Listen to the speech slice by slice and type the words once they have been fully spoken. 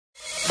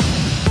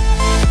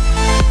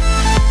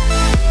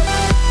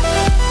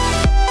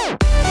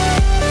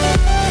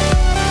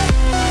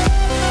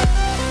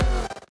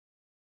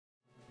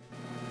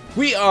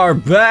We are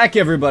back,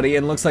 everybody,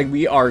 and looks like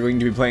we are going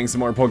to be playing some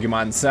more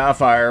Pokemon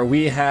Sapphire.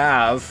 We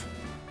have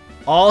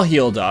all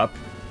healed up,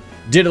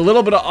 did a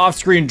little bit of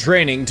off-screen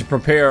training to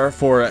prepare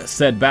for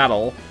said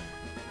battle,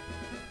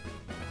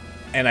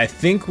 and I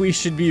think we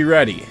should be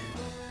ready.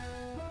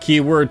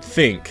 Keyword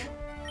think.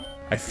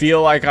 I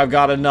feel like I've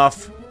got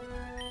enough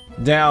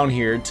down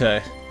here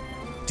to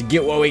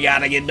get what we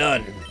gotta get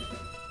done.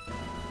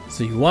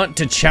 So you want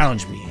to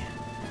challenge me?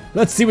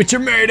 Let's see what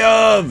you're made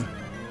of!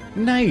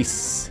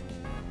 Nice.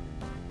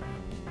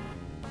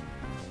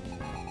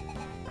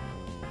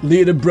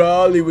 Leader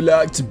Brawley would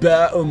like to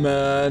battle,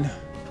 man.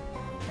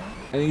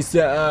 And he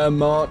said,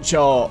 march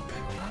up.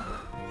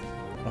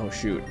 Oh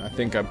shoot, I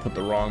think I put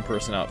the wrong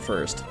person out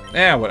first.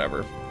 Eh,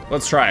 whatever.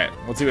 Let's try it.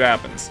 Let's see what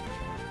happens.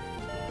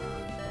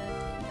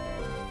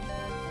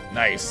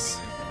 Nice.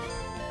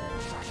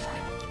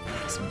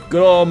 Some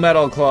good old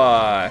Metal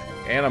Claw.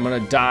 And I'm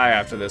gonna die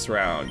after this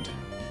round.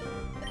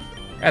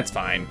 That's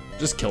fine.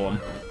 Just kill him.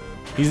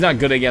 He's not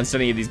good against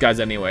any of these guys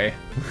anyway.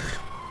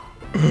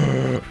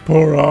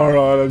 Poor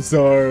Aron, I'm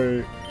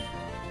sorry.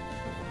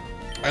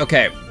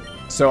 Okay,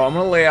 so I'm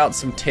gonna lay out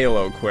some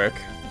Tailo quick.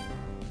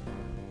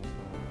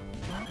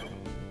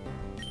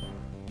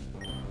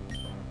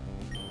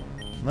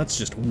 Let's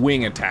just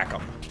wing attack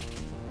him.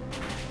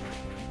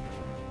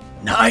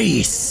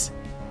 Nice!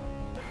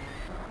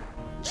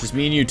 It's just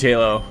me and you,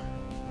 Tailo.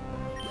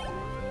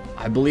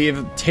 I believe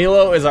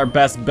Tailo is our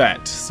best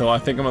bet, so I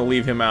think I'm gonna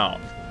leave him out.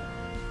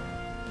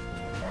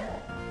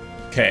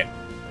 Okay.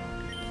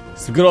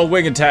 Some good old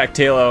wing attack,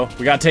 Tailo.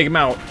 We gotta take him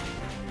out.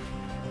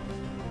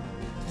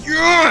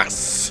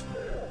 Yes!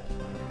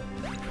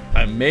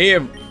 I may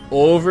have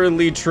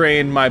overly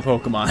trained my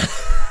Pokemon.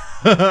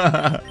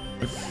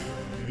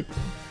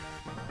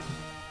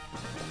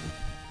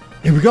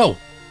 Here we go.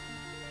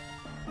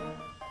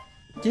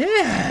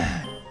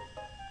 Yeah.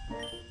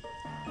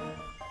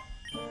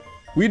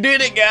 We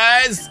did it,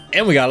 guys.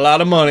 And we got a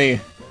lot of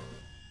money.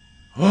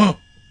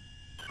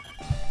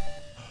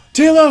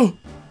 Tailo!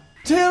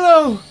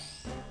 Tailo!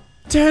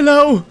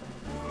 Tailo!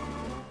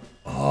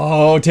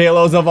 Oh,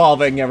 Tailo's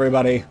evolving,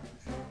 everybody.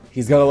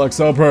 He's gonna look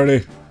so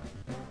pretty.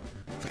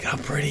 Look how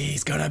pretty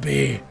he's gonna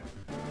be.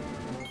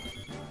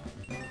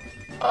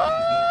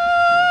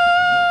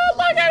 Oh,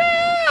 look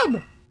at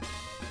him!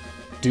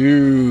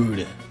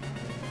 Dude.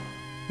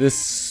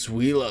 This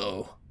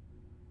Suelo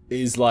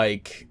is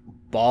like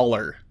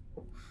baller.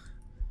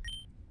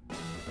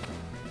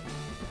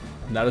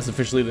 And that is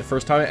officially the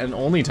first time and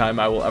only time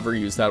I will ever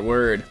use that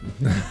word.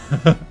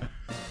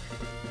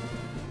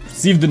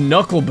 Receive the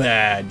knuckle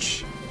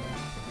badge.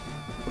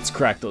 Let's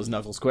crack those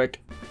knuckles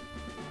quick.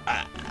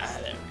 There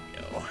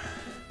we go.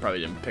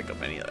 Probably didn't pick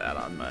up any of that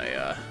on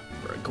my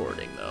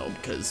recording though,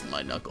 because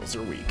my knuckles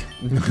are weak.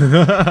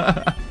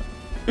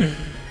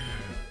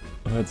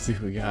 Let's see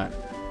what we got.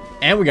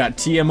 And we got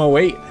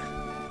TM08.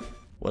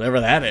 Whatever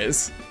that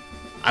is.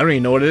 I don't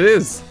even know what it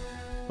is.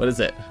 What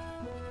is it?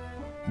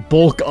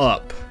 Bulk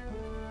up.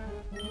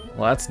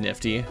 Well, that's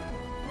nifty.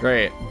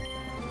 Great.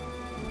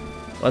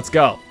 Let's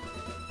go.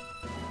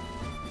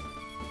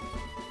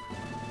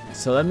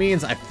 So that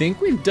means I think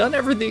we've done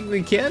everything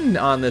we can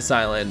on this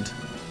island.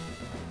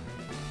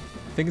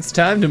 I think it's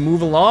time to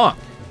move along.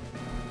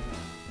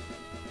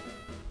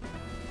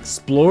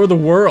 Explore the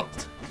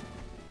world.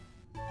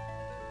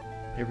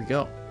 Here we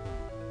go.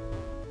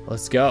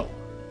 Let's go.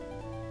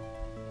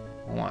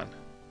 Hold on.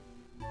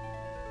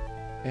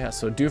 Yeah,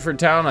 so Dewford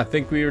Town, I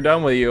think we were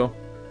done with you.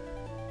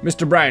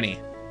 Mr. Briny.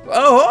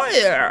 Oh,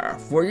 yeah.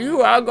 For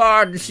you, I'll go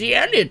out to sea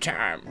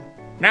anytime.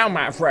 Now,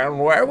 my friend,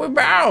 where are we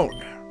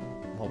bound?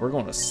 Well, we're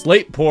going to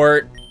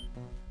Slateport.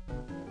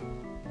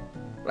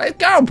 Let's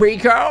go,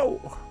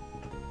 Pico.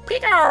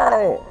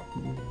 Pico.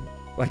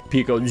 Like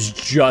Pico's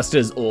just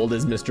as old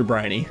as Mr.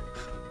 Briny.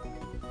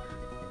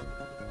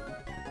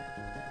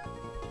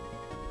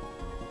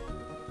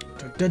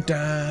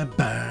 Da-da-da-bow.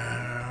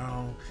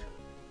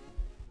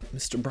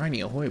 Mr. Briny,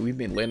 ahoy, we've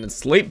been landing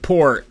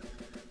Slateport.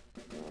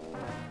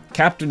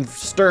 Captain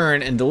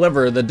Stern and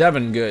deliver the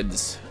Devon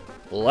goods.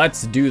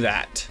 Let's do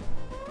that.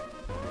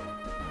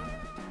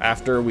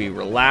 After we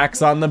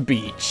relax on the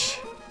beach.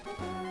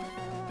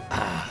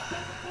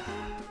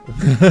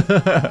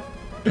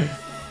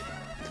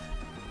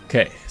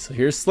 Okay, so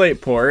here's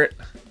Slateport.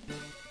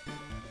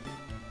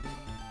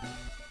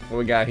 What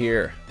we got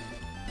here?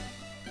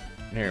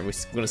 Here, we're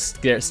gonna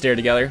stare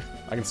together.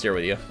 I can stare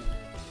with you.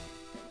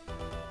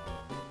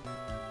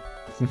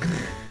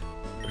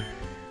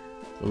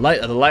 The light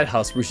of the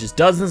lighthouse reaches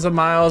dozens of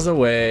miles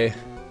away.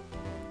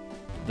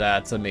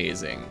 That's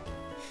amazing.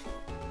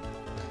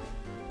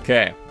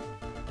 Okay.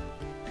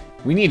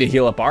 We need to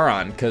heal up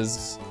Aron,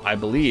 because I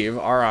believe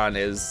Aron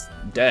is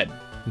dead.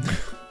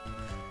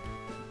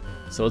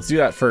 So let's do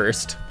that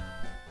first.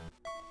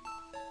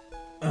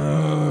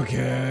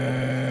 Okay.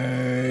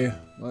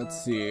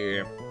 Let's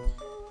see.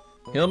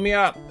 Heal me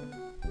up.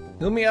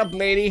 Heal me up,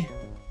 lady.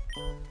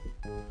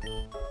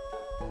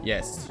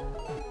 Yes.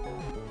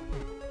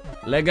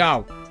 Let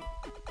go.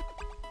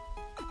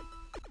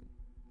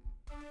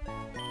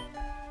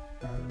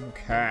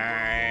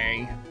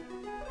 Okay.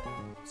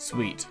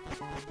 Sweet.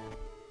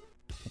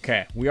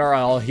 Okay, we are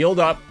all healed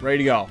up, ready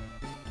to go.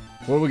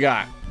 What do we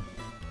got?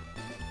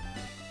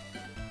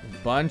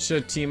 A bunch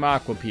of Team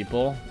Aqua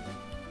people.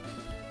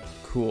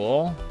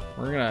 Cool.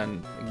 We're gonna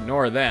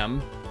ignore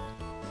them.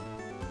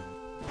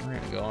 We're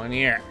gonna go in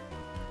here.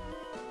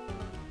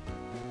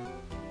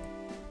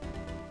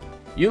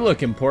 You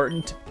look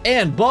important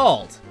and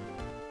bald.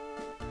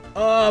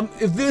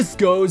 If this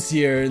goes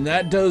here and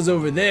that does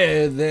over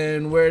there,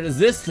 then where does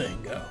this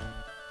thing go?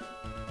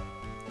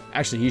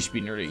 Actually, he should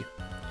be nerdy.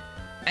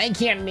 I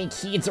can't make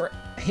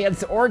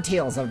heads or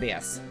tails of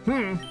this.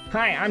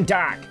 Hi, I'm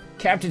Doc.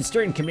 Captain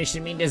Stern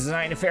commissioned me to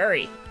design a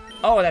ferry.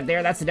 Oh,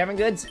 that's the Devon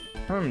goods?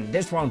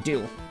 This won't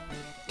do.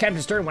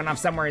 Captain Stern went off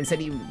somewhere and said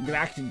he'd be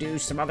back to do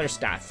some other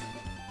stuff.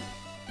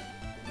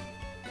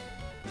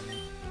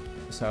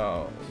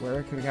 So,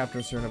 where could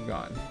Captain Stern have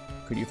gone?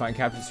 Could you find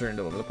Captain Stern and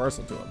deliver the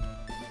parcel to him?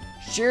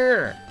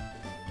 Sure.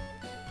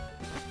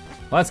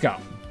 Let's go.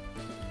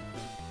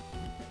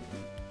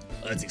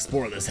 Let's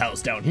explore this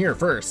house down here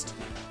first.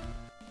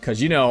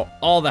 Because, you know,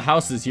 all the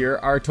houses here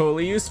are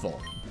totally useful.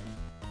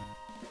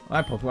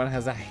 My Pokemon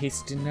has a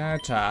hasty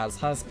nature, has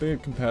high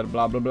speed compared to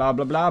blah blah blah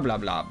blah blah blah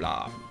blah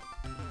blah.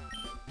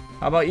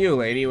 How about you,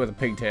 lady with a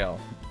pigtail?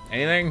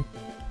 Anything?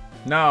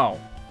 No.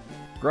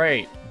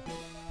 Great.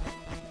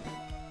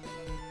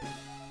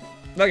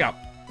 Look out.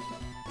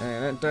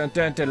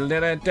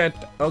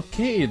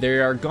 Okay, they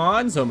are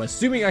gone, so I'm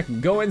assuming I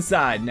can go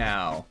inside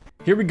now.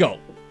 Here we go.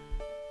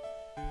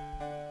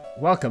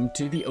 Welcome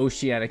to the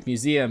Oceanic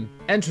Museum.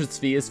 Entrance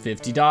fee is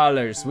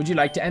 $50. Would you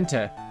like to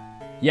enter?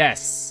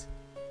 Yes.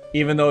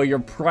 Even though your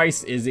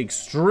price is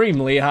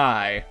extremely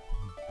high.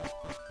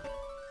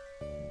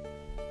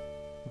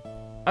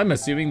 I'm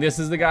assuming this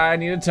is the guy I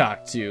need to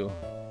talk to.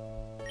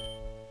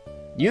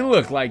 You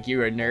look like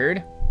you're a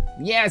nerd.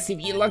 Yes, if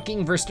you're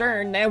looking for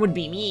Stern, that would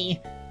be me.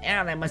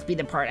 Ah, that must be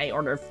the part I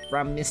ordered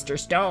from Mr.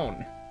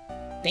 Stone.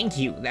 Thank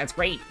you, that's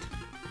great.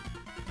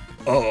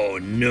 Oh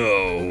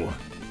no.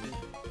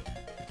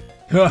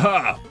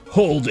 Haha,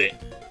 hold it.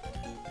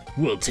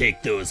 We'll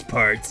take those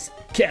parts.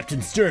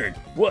 Captain Stern,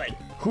 what?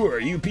 Who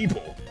are you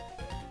people?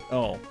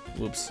 Oh,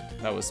 whoops.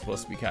 That was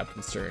supposed to be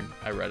Captain Stern.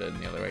 I read it in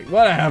the other way.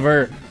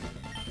 Whatever.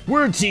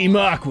 We're Team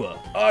Aqua.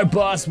 Our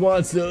boss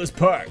wants those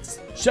parts.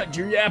 Shut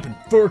your yap and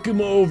fork him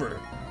over.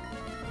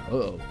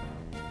 Uh-oh.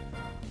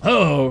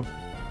 Uh-oh.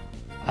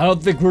 I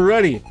don't think we're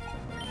ready.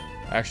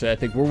 Actually, I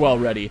think we're well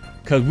ready,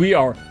 because we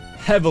are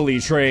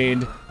heavily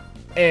trained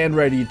and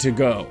ready to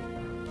go.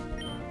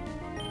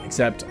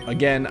 Except,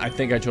 again, I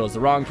think I chose the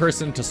wrong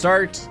person to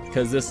start,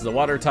 because this is a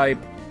water type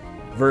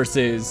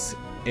versus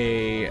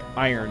a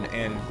iron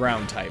and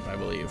ground type, I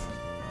believe.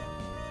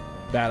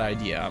 Bad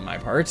idea on my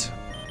part.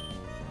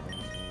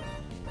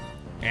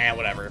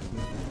 Whatever.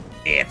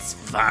 It's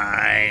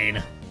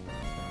fine.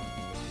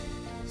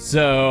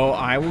 So,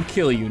 I will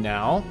kill you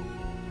now.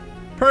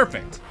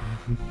 Perfect.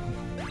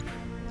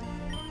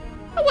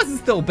 That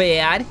wasn't so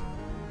bad.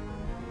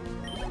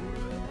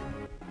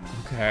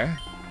 Okay.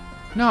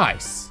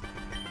 Nice.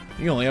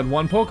 You only had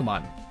one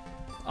Pokemon.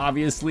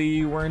 Obviously,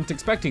 you weren't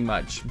expecting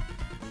much.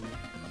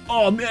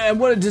 Oh man,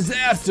 what a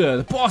disaster!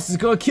 The boss is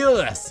gonna kill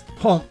us!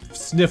 Hump,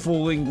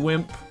 sniffling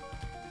wimp.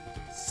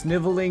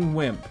 Sniveling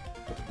wimp.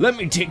 Let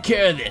me take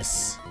care of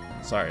this.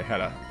 Sorry, I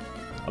had a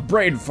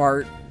brain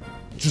fart.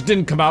 Just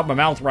didn't come out my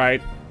mouth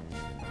right.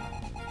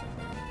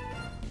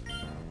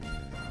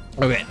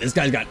 Okay, this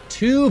guy's got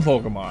 2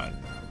 Pokemon.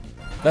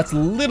 That's a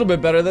little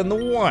bit better than the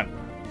 1.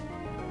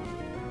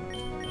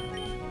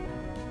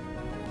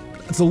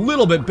 It's a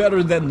little bit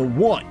better than the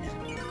 1.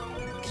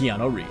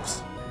 Keanu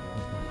Reeves.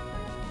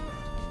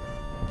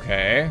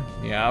 Okay,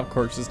 yeah, of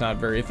course it's not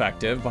very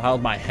effective, but how's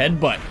my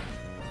headbutt?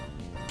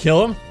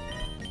 Kill him?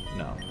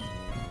 No.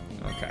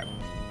 Okay.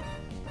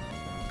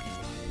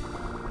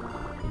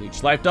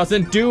 Leech Life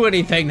doesn't do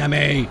anything to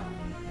me!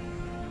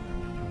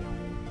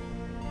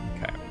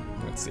 Okay,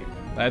 let's see.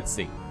 Let's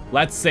see.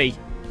 Let's see.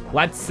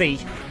 Let's see.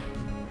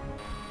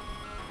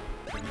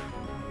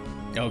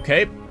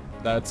 Okay,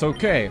 that's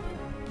okay.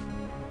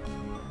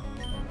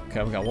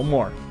 Okay, we got one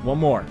more. One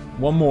more.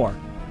 One more.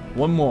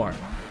 One more.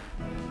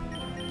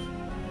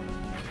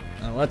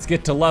 Now let's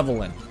get to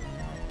leveling.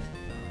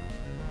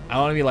 I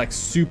want to be like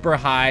super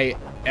high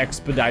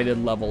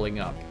expedited leveling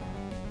up.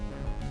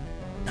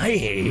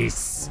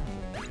 Nice.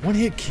 One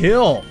hit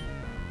kill.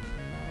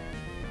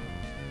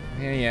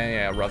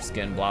 Yeah. Rough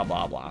skin, blah,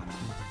 blah, blah.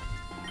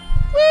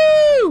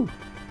 Woo!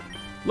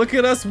 Look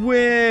at us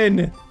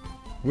win.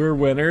 We're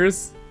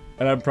winners,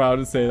 and I'm proud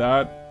to say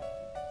that.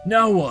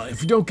 Now what?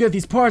 If we don't get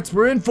these parts,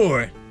 we're in for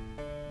it.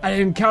 I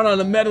didn't count on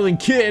a meddling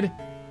kid.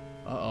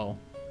 Uh-oh.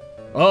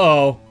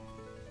 Uh-oh.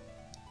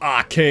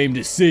 I came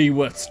to see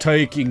what's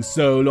taking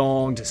so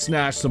long to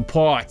snatch some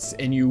parts,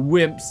 and you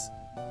wimps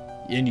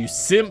and you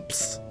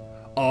simps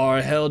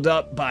are held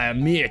up by a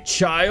mere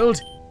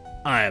child.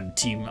 I am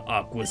Team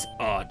Aqua's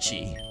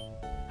Archie.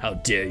 How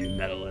dare you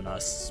meddle in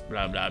us?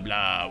 Blah, blah,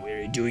 blah.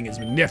 We're doing his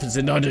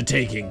magnificent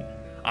undertaking.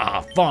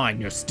 Ah, fine,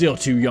 you're still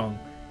too young.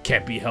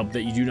 Can't be helped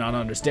that you do not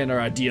understand our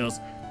ideals,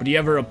 but you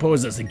ever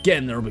oppose us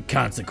again, there will be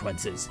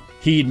consequences.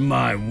 Heed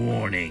my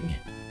warning.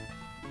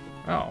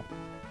 Oh.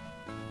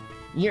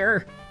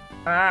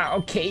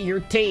 Okay, you're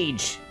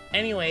Tage.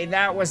 Anyway,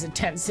 that was a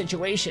tense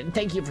situation.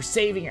 Thank you for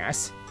saving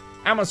us.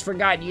 I almost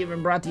forgot you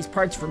even brought these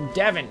parts from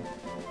Devon.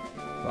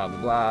 Blah,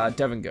 blah, blah.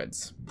 Devon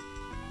goods.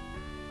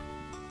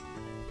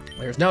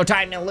 There's no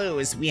time to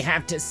lose. We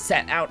have to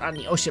set out on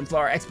the ocean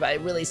floor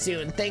expedite really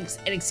soon. Thanks,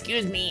 and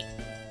excuse me.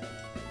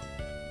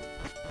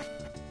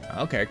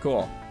 Okay,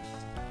 cool.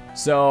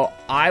 So,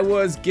 I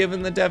was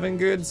given the Devon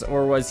goods,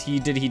 or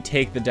did he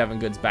take the Devon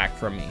goods back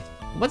from me?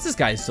 What's this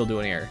guy still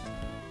doing here?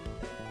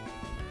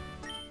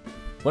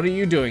 What are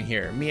you doing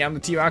here? Me, I'm the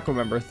Team Aqua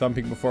member,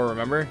 thumping before,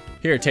 remember?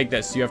 Here, take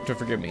this. You have to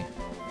forgive me.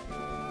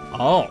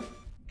 Oh.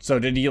 So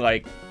did he,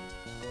 like,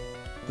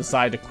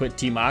 decide to quit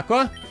Team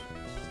Aqua?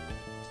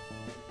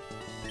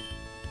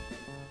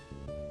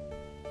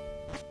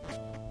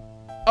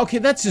 Okay,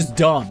 that's just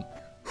dumb.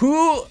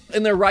 Who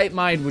in their right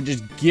mind would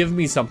just give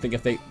me something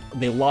if they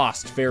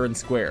lost fair and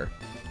square?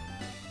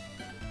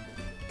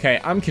 Okay,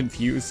 I'm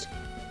confused.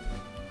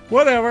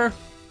 Whatever.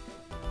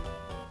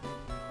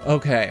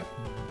 Okay.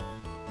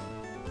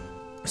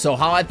 So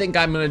how I think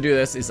I'm gonna do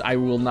this is I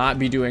will not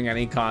be doing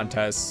any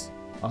contests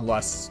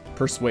unless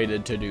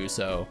persuaded to do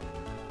so.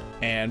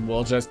 And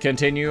we'll just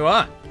continue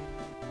on.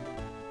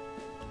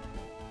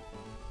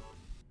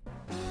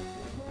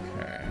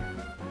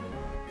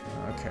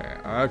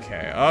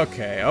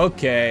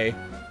 Okay.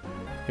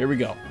 Here we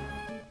go.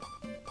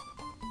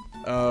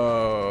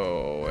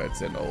 Oh,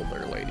 it's an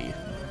older lady.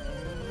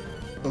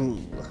 Ooh.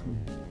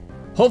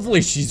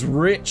 Hopefully she's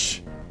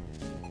rich.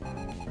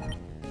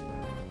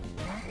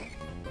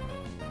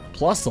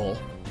 Plusle.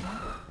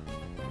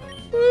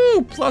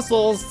 Woo,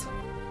 Plusles.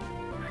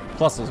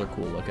 Plusles are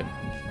cool looking.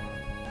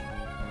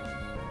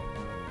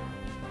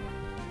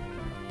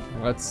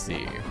 Let's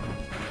see.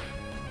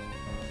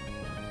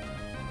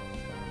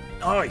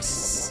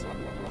 Nice.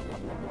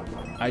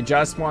 I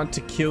just want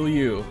to kill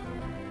you.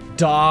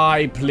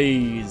 Die,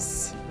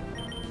 please.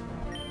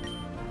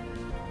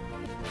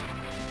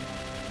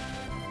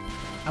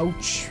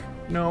 Ouch.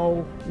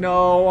 No,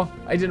 no,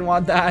 I didn't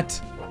want that.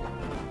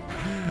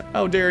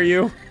 How dare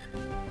you?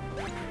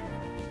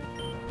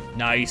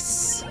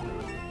 Nice.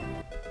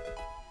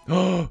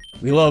 Oh,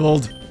 we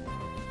leveled.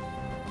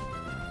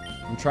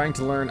 I'm trying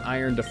to learn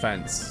Iron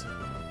Defense.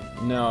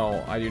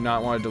 No, I do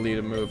not want to delete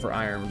a move for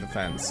Iron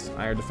Defense.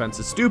 Iron Defense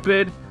is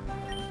stupid.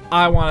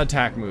 I want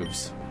attack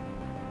moves.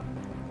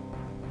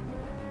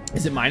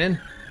 Is it Minun?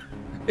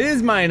 It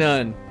is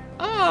Minun.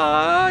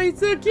 Oh, he's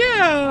so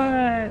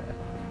cute.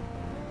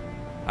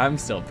 I'm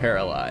still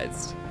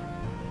paralyzed.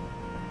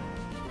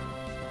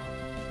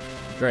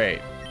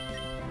 Great.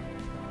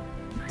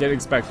 Didn't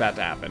expect that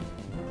to happen.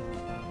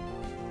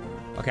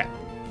 Okay.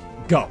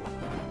 Go.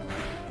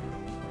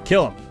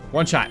 Kill him.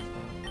 One shot.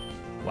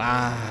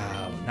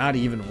 Wow. Not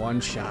even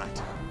one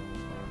shot.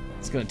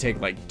 It's gonna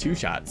take like 2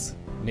 shots.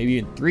 Maybe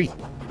even 3.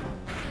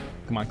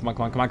 Come on, come on,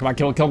 come on, come on, come on.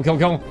 Kill him, kill him, kill him,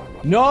 kill him.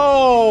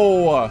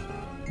 No!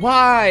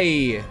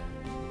 Why?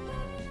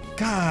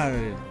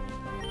 God.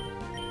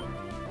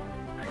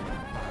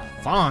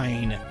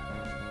 Fine.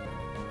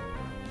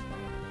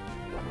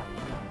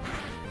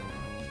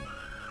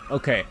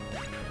 Okay.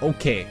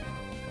 Okay.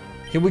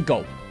 Here we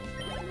go.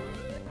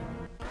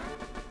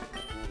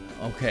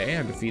 Okay,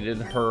 I defeated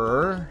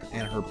her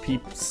and her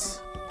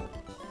peeps.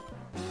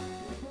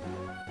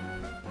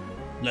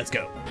 Let's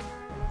go.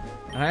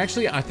 I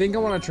think I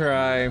want to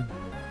try.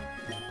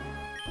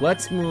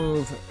 Let's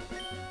move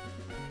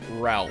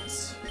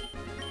routes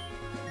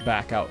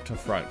back out to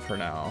front for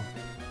now.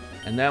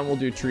 And then we'll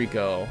do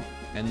Trico,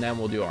 and then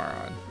we'll do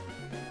Aron.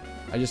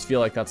 I just feel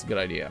like that's a good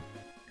idea.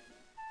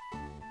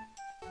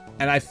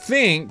 And I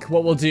think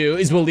what we'll do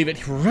is we'll leave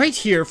it right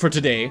here for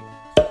today.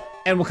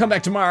 And we'll come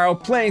back tomorrow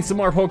playing some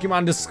more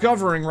Pokemon,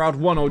 discovering Route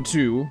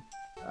 102.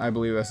 I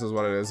believe this is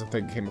what it is. I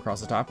think it came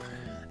across the top.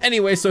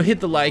 Anyway, so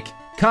hit the like,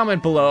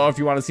 comment below if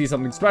you want to see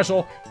something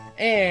special,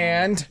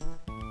 and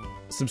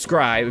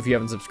subscribe if you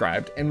haven't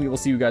subscribed. And we will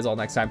see you guys all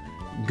next time.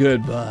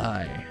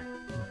 Goodbye.